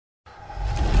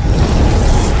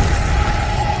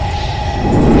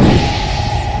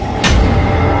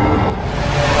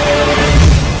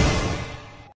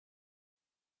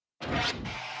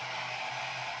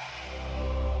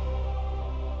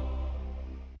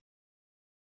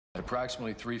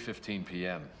Approximately 3:15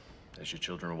 p.m., as your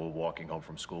children were walking home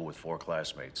from school with 4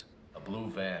 classmates, a blue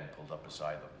van pulled up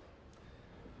beside them.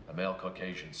 A male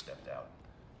Caucasian stepped out.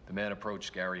 The man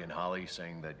approached Gary and Holly,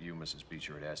 saying that you, Mrs.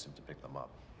 Beecher, had asked him to pick them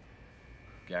up.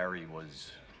 Gary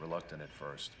was reluctant at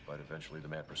first, but eventually the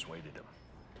man persuaded him,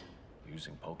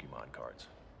 using Pokemon cards.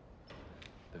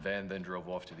 The van then drove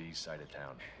off to the east side of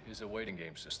town. It's a waiting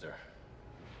game, sister.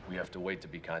 We have to wait to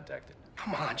be contacted.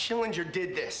 Come on, Schillinger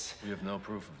did this. We have no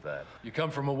proof of that. You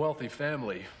come from a wealthy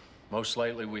family. Most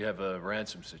likely we have a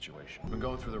ransom situation. We're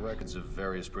going through the records of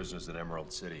various prisoners in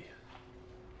Emerald City.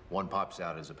 One pops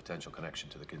out as a potential connection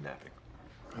to the kidnapping.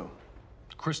 Who?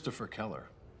 Christopher Keller.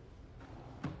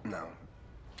 No.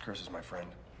 Chris is my friend.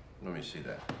 Let me see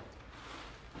that.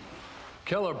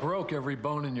 Keller broke every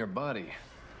bone in your body.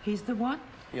 He's the one?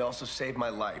 He also saved my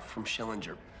life from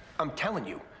Schillinger. I'm telling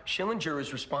you, Schillinger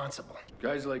is responsible.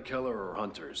 Guys like Keller are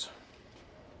hunters.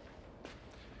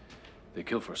 They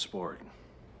kill for sport.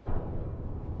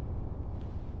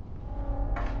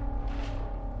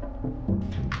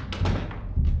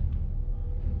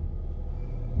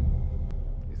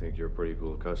 You think you're a pretty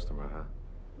cool customer, huh?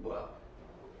 Well,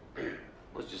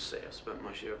 let's just say I've spent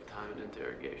my share of time in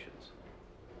interrogations.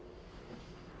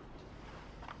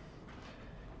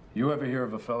 You ever hear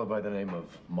of a fellow by the name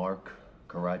of Mark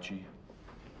Karachi?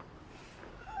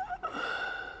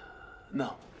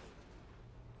 No.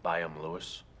 Byam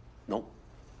Lewis? Nope.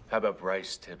 How about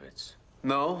Bryce Tibbetts?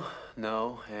 No,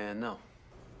 no, and no.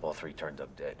 All 3 turned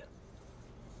up dead.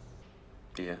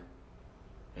 Yeah.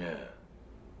 Yeah.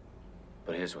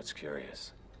 But here's what's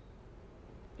curious.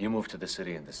 You moved to the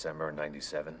city in December of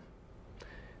 '97.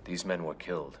 These men were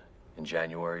killed in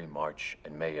January, March,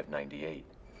 and May of '98.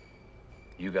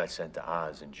 You got sent to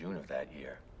Oz in June of that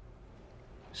year.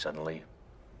 Suddenly,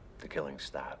 the killings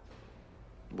stopped.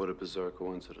 What a bizarre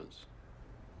coincidence.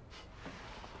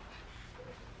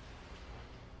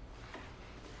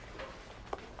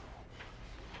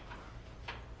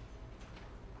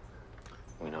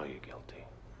 We know you're guilty.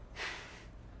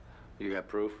 You got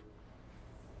proof?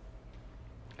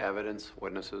 Evidence?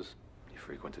 Witnesses? You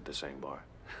frequented the same bar.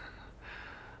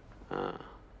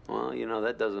 Well, you know,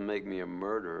 that doesn't make me a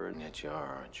murderer. And yet you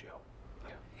are, aren't you?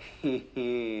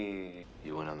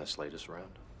 You went on this latest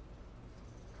round?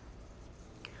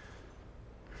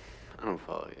 I don't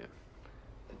follow you.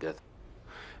 The death?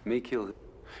 Me kill...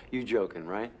 You joking,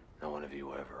 right? No one of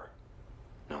you ever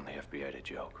known the FBI to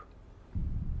joke.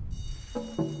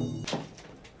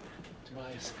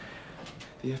 Tobias,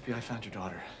 the FBI found your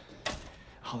daughter.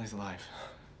 Holly's alive.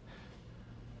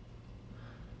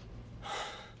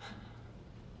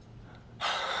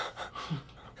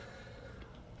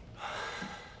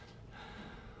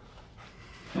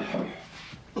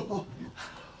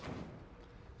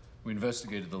 We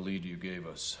investigated the lead you gave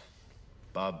us.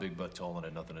 Bob Big Butt Tolan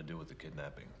had nothing to do with the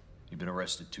kidnapping. He'd been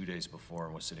arrested 2 days before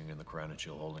and was sitting in the Crown and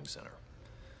Chill Holding Center,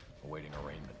 awaiting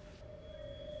arraignment.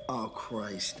 Oh,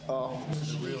 Christ. Oh,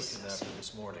 The real kidnapper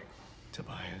this morning.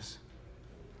 Tobias.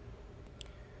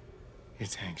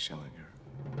 It's Hank Schillinger.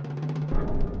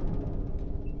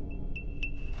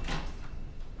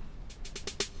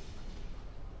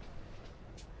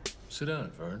 Sit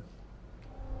down, Vern.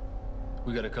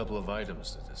 We got a couple of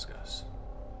items to discuss.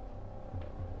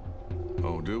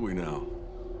 Oh, do we now?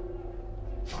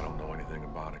 I don't know anything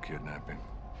about a kidnapping.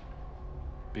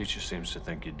 Beecher seems to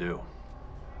think you do.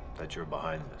 That you're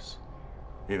behind this.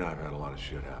 He and I have had a lot of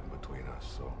shit happen between us,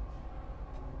 so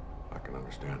I can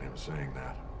understand him saying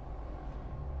that.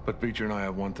 But Beecher and I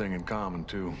have one thing in common,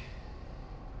 too.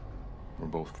 We're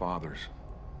both fathers.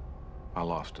 I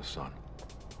lost a son.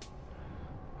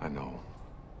 I know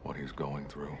what he's going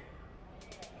through.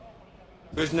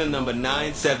 Prisoner number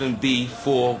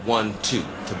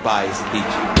 97B412, Tobias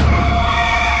Beecher.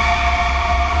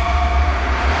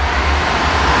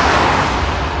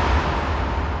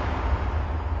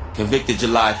 Convicted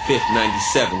July 5th,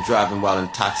 97, driving while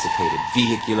intoxicated,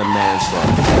 vehicular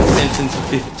manslaughter. Sentenced to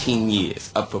 15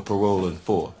 years, up for parole in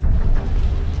 4.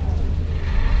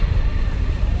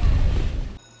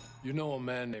 You know a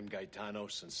man named Gaetano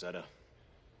Sincetta?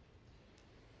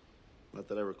 Not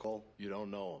that I recall. You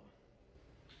don't know him.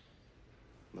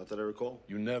 Not that I recall.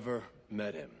 You never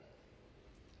met him.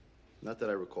 Not that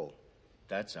I recall.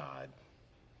 That's odd.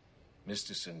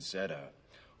 Mr. Sincetta,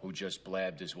 who just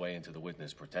blabbed his way into the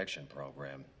witness protection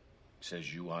program,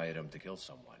 says you hired him to kill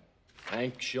someone.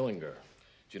 Hank Schillinger.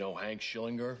 Do you know Hank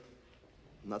Schillinger?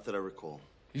 Not that I recall.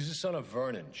 He's the son of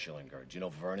Vernon Schillinger. Do you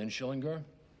know Vernon Schillinger?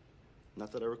 Not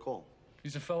that I recall.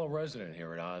 He's a fellow resident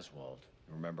here at Oswald.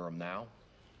 You remember him now?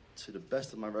 To the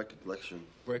best of my recollection,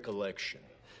 Recollection.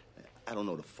 I don't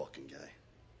know the fucking guy.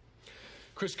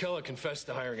 Chris Keller confessed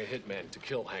to hiring a hitman to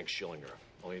kill Hank Schillinger,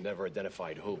 only he never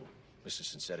identified who. Mr.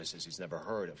 Cincetta says he's never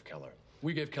heard of Keller.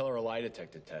 We gave Keller a lie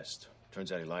detector test.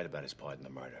 Turns out he lied about his part in the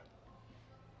murder.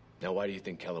 Now, why do you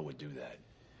think Keller would do that?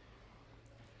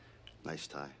 Nice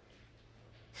tie.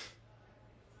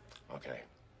 Okay.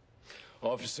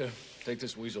 Officer, take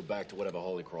this weasel back to whatever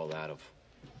hole he crawled out of.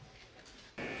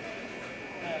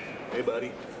 Hey,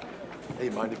 buddy. Hey,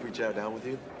 mind if we chat down with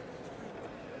you?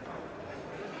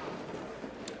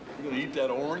 You gonna eat that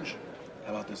orange?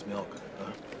 How about this milk,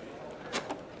 huh?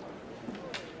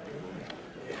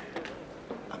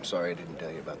 I'm sorry I didn't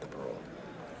tell you about the parole.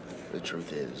 The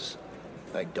truth is,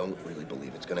 I don't really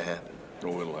believe it's gonna happen.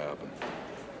 Oh, it'll happen.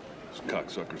 These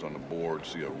cocksuckers on the board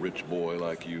see a rich boy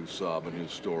like you sobbing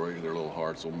his story, their little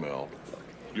hearts will melt.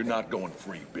 You're not going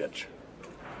free, bitch.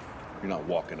 You're not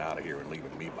walking out of here and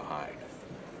leaving me behind.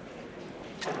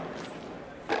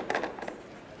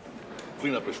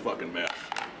 Clean up this fucking mess.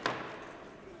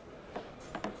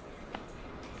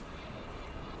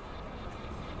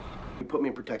 You put me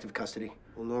in protective custody.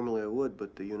 Well, normally I would,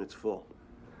 but the unit's full.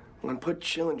 I'm gonna put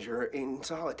Schillinger in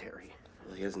solitary.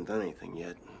 Well, he hasn't done anything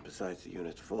yet. Besides, the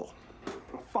unit's full.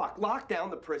 Oh, fuck, lock down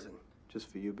the prison.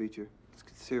 Just for you, Beecher? Let's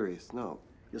get serious. No.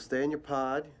 You'll stay in your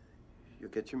pod. You'll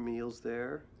get your meals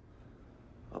there.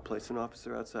 I'll place an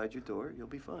officer outside your door. You'll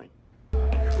be fine.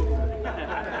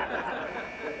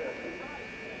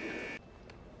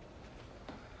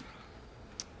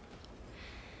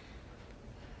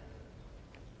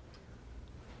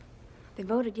 They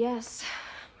voted yes.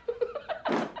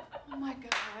 Oh my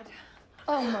God.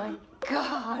 Oh my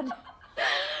God.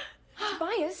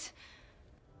 Tobias.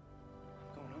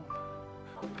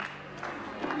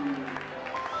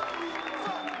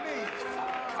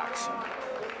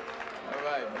 All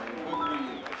right, man. Good for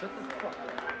you. Shut the fuck up.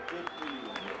 Good for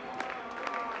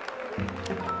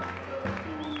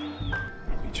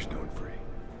you. Beecher's going free.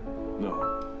 No.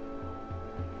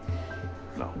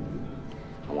 No.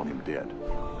 I want him dead.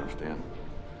 Understand?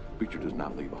 Beecher does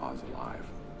not leave Oz alive.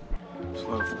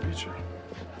 Slow for Beecher.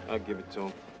 I'll give it to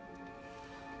him.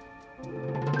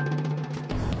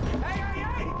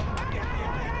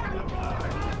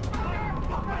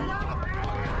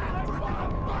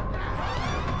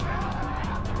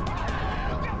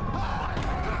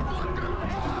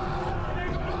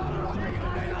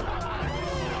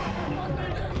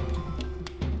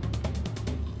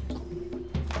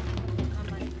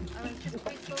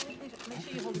 Make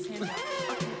sure you hold his hand out.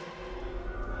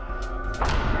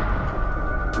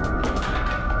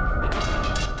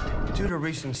 Due to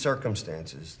recent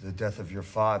circumstances, the death of your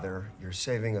father, you're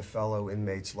saving a fellow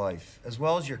inmate's life, as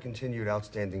well as your continued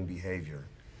outstanding behavior,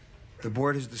 the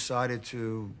board has decided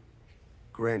to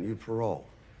grant you parole.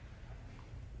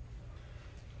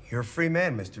 You're a free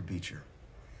man, Mr. Beecher.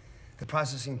 The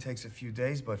processing takes a few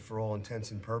days, but for all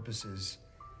intents and purposes,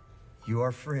 you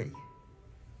are free.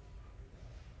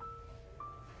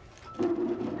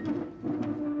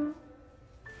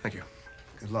 Thank you.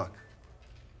 Good luck.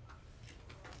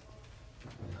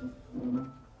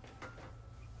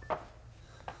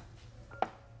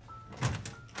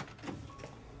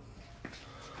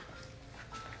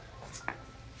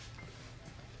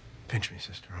 Pinch me,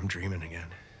 sister. I'm dreaming again.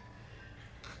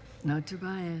 No,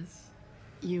 Tobias.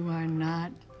 You are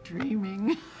not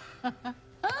dreaming.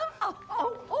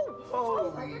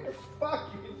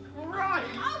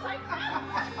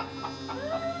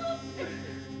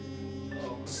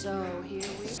 So here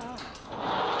we are.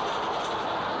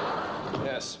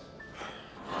 Yes.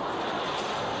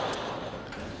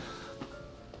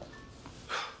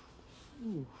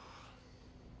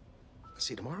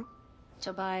 See you tomorrow?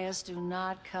 Tobias, do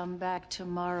not come back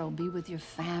tomorrow. Be with your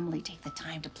family. Take the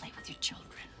time to play with your children.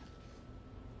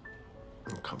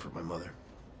 I'll comfort my mother.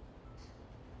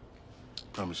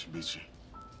 Promise you, Beecher.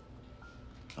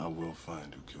 I will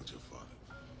find who killed your father.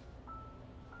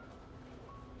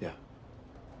 Yeah.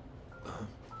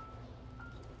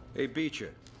 Hey,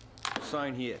 Beecher,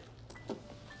 sign here.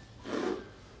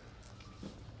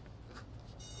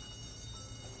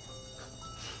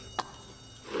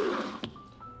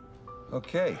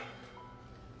 Okay.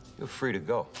 You're free to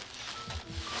go.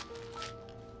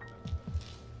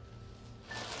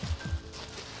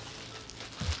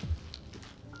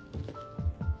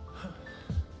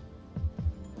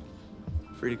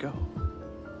 Free to go.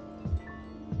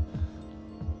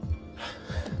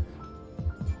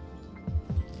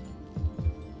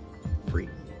 Free.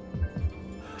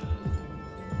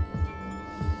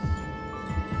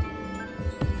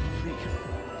 Free.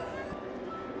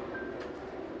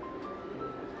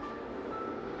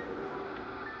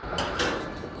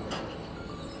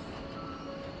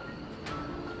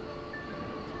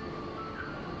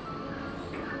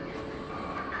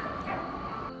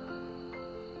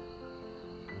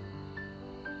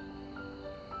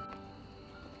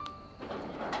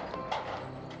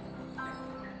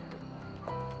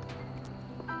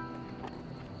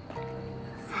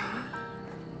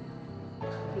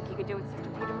 could do what Sister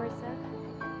Peterman said?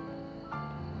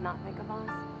 Not think of us?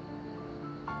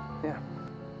 Yeah.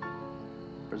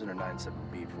 Prisoner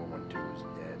 97B412 is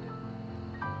dead.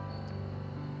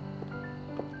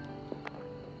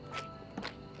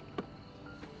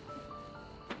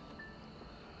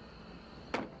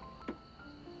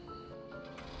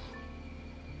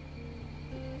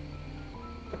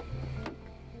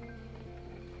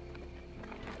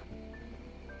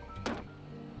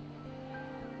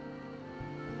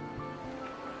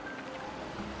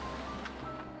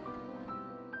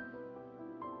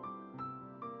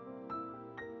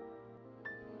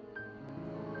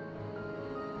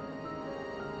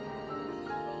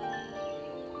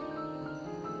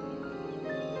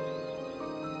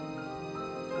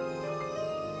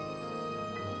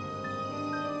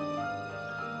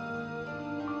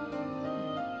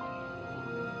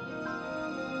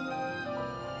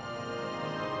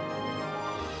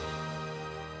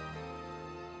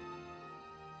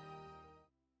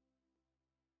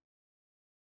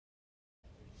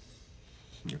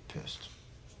 You're pissed.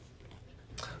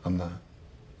 I'm not.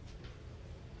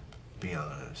 Be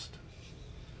honest.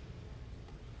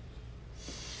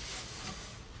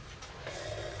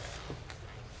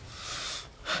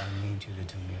 I need you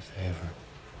to do me a favor.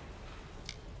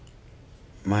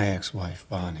 My ex-wife,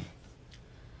 Bonnie.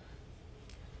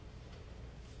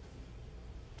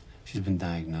 She's been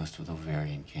diagnosed with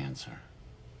ovarian cancer.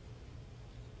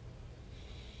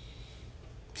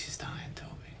 She's dying,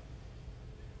 Toby.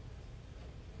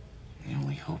 The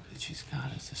only hope that she's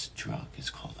got is this drug.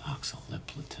 It's called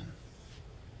oxaliplatin.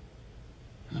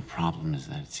 And the problem is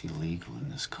that it's illegal in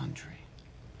this country.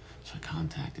 So I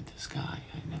contacted this guy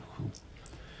I know who...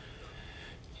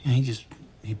 You know,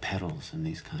 he peddles in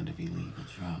these kind of illegal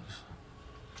drugs.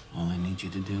 All I need you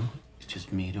to do is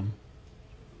just meet him,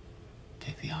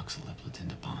 take the oxaliplatin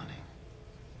to Bonnie.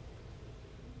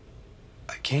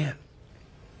 I can't.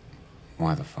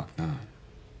 Why the fuck not?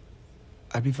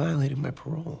 I'd be violating my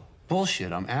parole.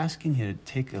 Bullshit. I'm asking you to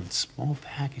take a small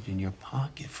package in your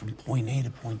pocket from point A to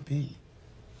point B.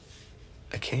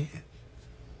 I can't.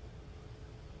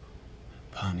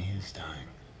 Bonnie is dying.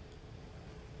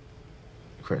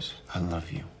 Chris. I love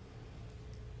you.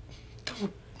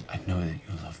 Don't. I know that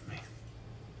you love me.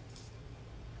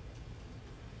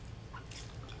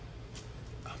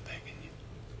 I'm begging you.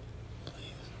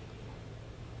 Please.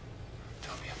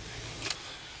 Toby, I'm begging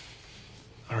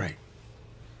you. All right.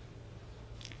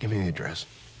 Give me the address.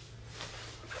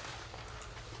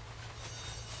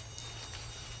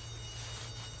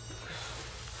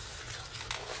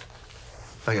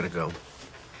 I gotta go.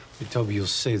 Hey, Toby, you'll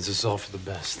see this is all for the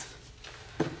best.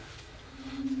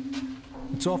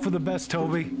 It's all for the best,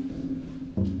 Toby.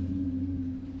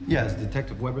 Yeah, is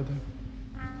Detective Weber there?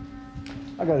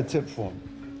 I got a tip for him.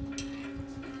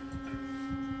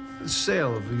 The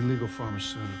sale of illegal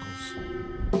pharmaceuticals.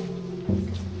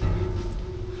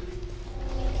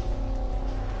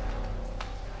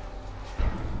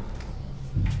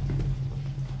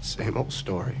 Same old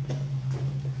story.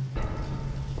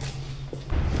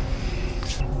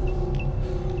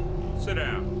 Sit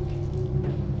down.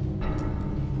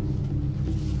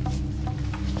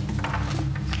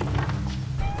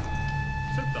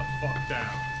 Sit the fuck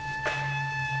down.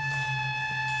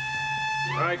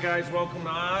 All right, guys, welcome to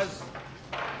Oz.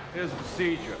 Here's the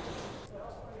procedure.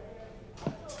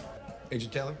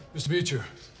 Agent Taylor? Mr. Beecher,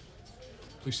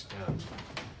 please sit down.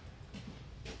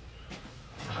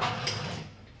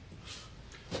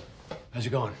 How's it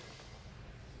going?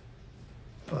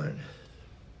 Fine.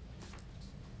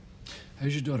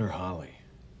 How's your daughter, Holly?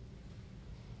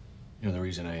 You know, the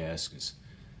reason I ask is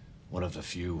one of the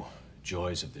few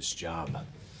joys of this job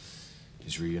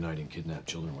is reuniting kidnapped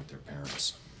children with their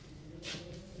parents.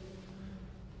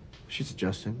 She's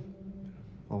adjusting,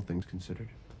 all things considered.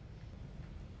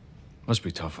 Must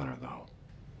be tough on her, though.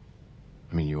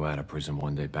 I mean, you out of prison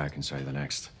one day, back inside the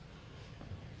next.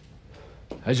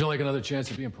 How'd you like another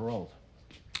chance of being paroled?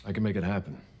 I can make it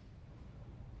happen.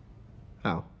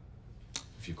 How?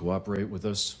 If you cooperate with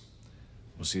us,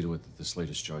 we'll see to it that this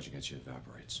latest charge against you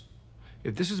evaporates.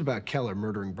 If this is about Keller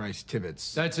murdering Bryce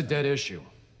Tibbetts... That's a dead issue.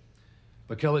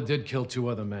 But Keller did kill two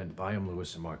other men, Byam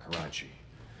Lewis and Mark Karachi.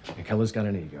 And Keller's got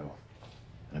an ego.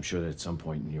 And I'm sure that at some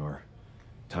point in your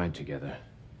time together,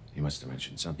 he must have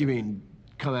mentioned something. You mean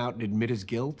come out and admit his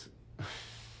guilt?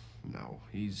 No,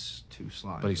 he's too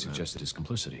sly. But he suggested his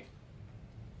complicity.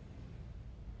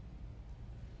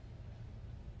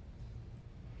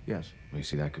 Yes. Well, you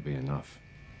see, that could be enough.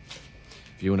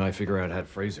 If you and I figure out how to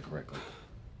phrase it correctly.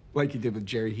 Like you did with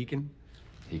Jerry Heekin?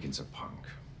 Heekin's a punk.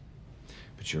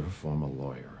 But you're a former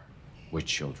lawyer with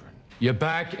children. You're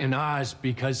back in Oz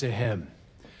because of him.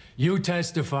 You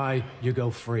testify, you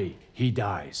go free. He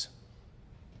dies.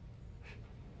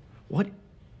 What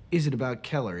is it about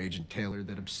Keller, Agent Taylor,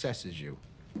 that obsesses you?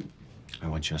 I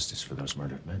want justice for those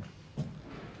murdered men.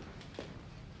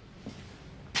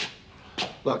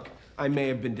 Look, I may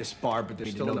have been disbarred, but there's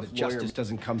still enough justice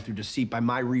doesn't come through deceit by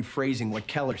my rephrasing what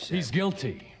Keller said. He's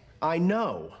guilty. I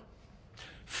know.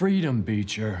 Freedom,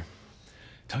 Beecher.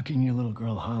 Tucking your little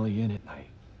girl Holly in at night.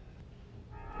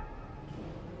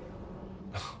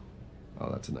 Oh,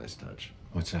 that's a nice touch.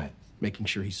 What's that? Making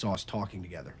sure he saw us talking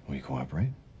together. Will you cooperate?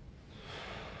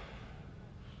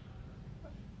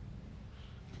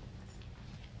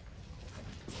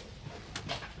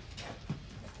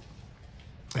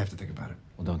 I have to think about it.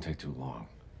 Well, don't take too long.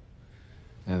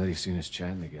 Now that he's seen us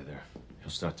chatting together, he'll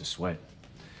start to sweat,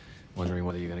 wondering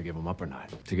whether you're gonna give him up or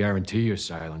not. To guarantee your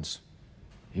silence,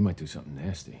 he might do something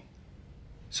nasty.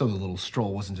 So the little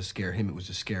stroll wasn't to scare him, it was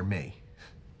to scare me.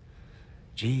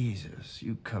 Jesus,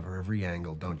 you cover every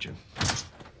angle, don't you?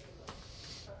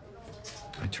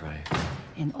 I try.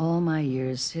 In all my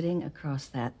years sitting across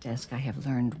that desk, I have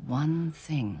learned one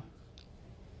thing.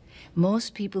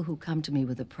 Most people who come to me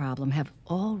with a problem have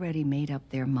already made up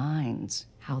their minds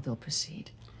how they'll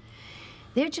proceed.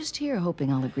 They're just here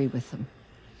hoping I'll agree with them,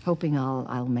 hoping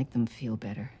I'll make them feel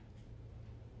better.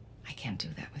 I can't do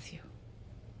that with you.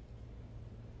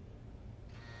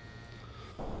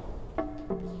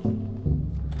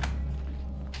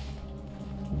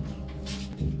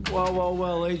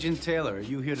 Well, Agent Taylor, are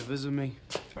you here to visit me?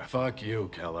 Fuck you,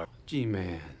 Keller. Gee,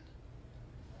 man,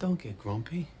 don't get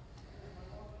grumpy.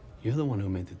 You're the one who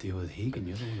made the deal with Hegan.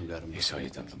 You're the one who got him. You saw you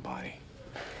dumped the body.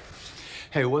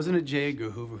 Hey, wasn't it J. Edgar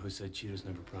Hoover who said cheaters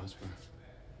never prosper?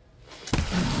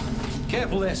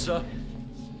 Careful there, sir.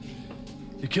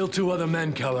 You killed 2 other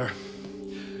men, Keller.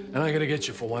 And I'm gonna get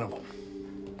you for one of them.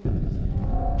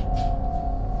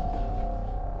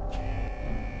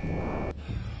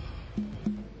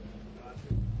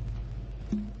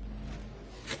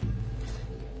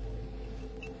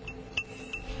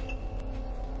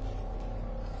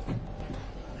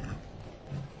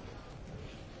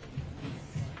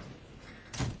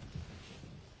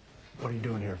 What are you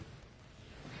doing here?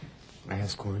 I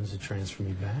asked Corns to transfer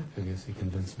me back. I guess he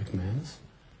convinced McManus.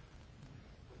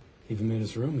 Even made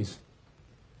us roomies.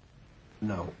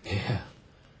 No. Yeah.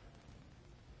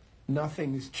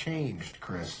 Nothing's changed,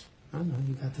 Chris. I know,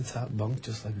 you got the top bunk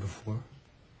just like before.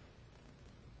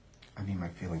 I mean, my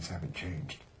feelings haven't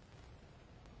changed.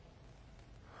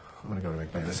 I'm gonna go to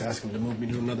McManus, ask him to move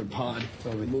me to another pod.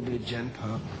 Toby. Move me to Gen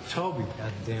Con. Toby,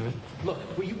 goddammit.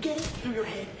 Look, will you get it through your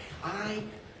head? I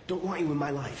don't want you in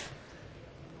my life.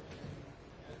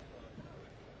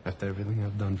 After everything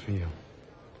I've done for you.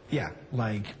 Yeah,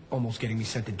 like almost getting me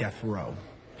sent to death row.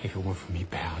 If it weren't for me,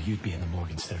 pal, you'd be in the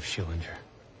morgue instead of Schillinger.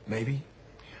 Maybe.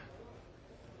 Yeah.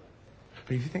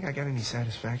 But if you think I got any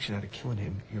satisfaction out of killing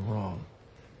him, you're wrong.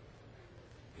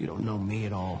 You don't know me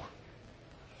at all.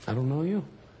 I don't know you.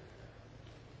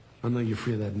 I know you're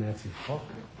free of that Nazi fuck.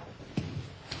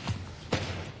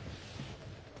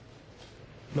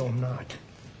 No, I'm not.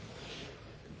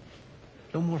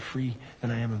 No more free than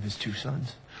I am of his 2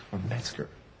 sons, or Metzger,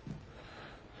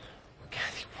 or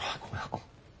Kathy Rockwell.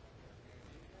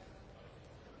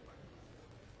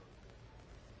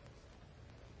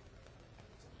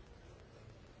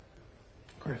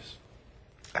 Chris,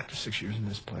 after 6 years in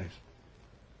this place,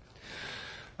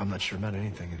 I'm not sure about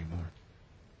anything anymore.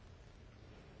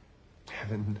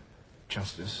 Heaven,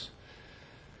 justice.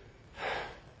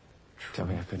 Tell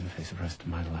me I couldn't face the rest of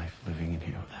my life living in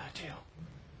here without you.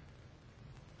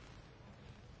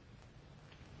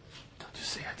 Don't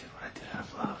just say I did what I did out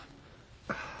of love.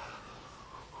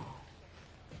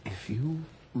 If you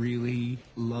really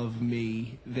love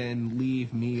me, then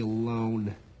leave me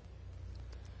alone.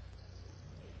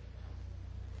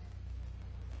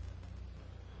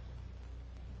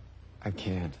 I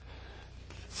can't.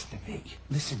 Listen to me.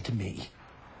 Listen to me.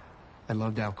 I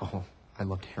loved alcohol. I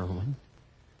loved heroin.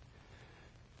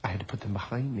 I had to put them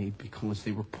behind me because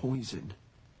they were poison.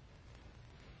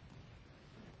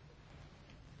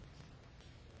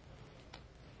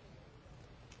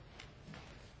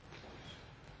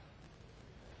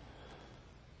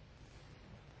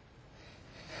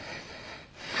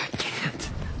 I can't.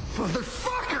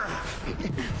 Motherfucker!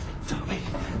 Tommy,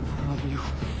 I love you.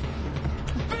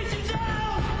 Bitch it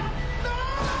down!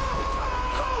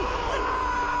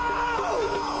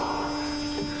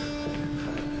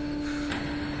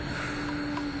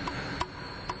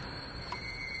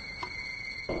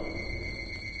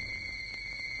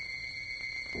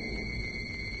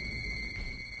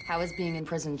 How has being in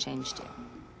prison changed you?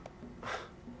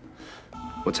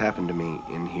 What's happened to me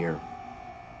in here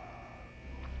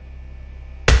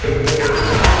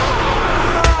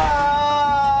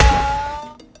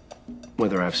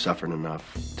Whether I've suffered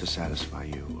enough to satisfy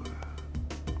you,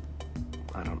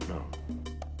 I don't know.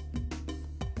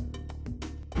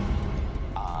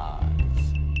 Oz.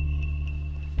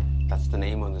 That's the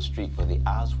name on the street for the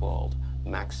Oswald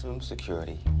Maximum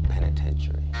Security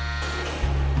Penitentiary.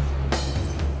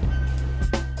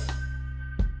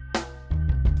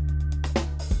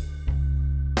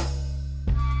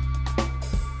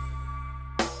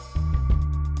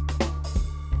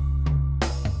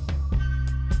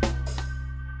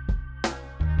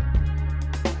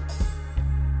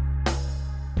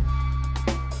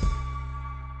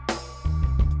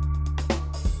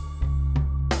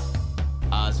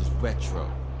 Oz is retro.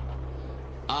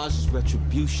 Oz is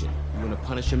retribution. You want to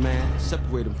punish a man?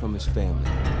 Separate him from his family.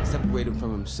 Separate him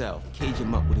from himself. Cage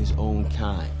him up with his own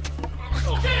kind.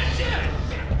 Oh. Shit!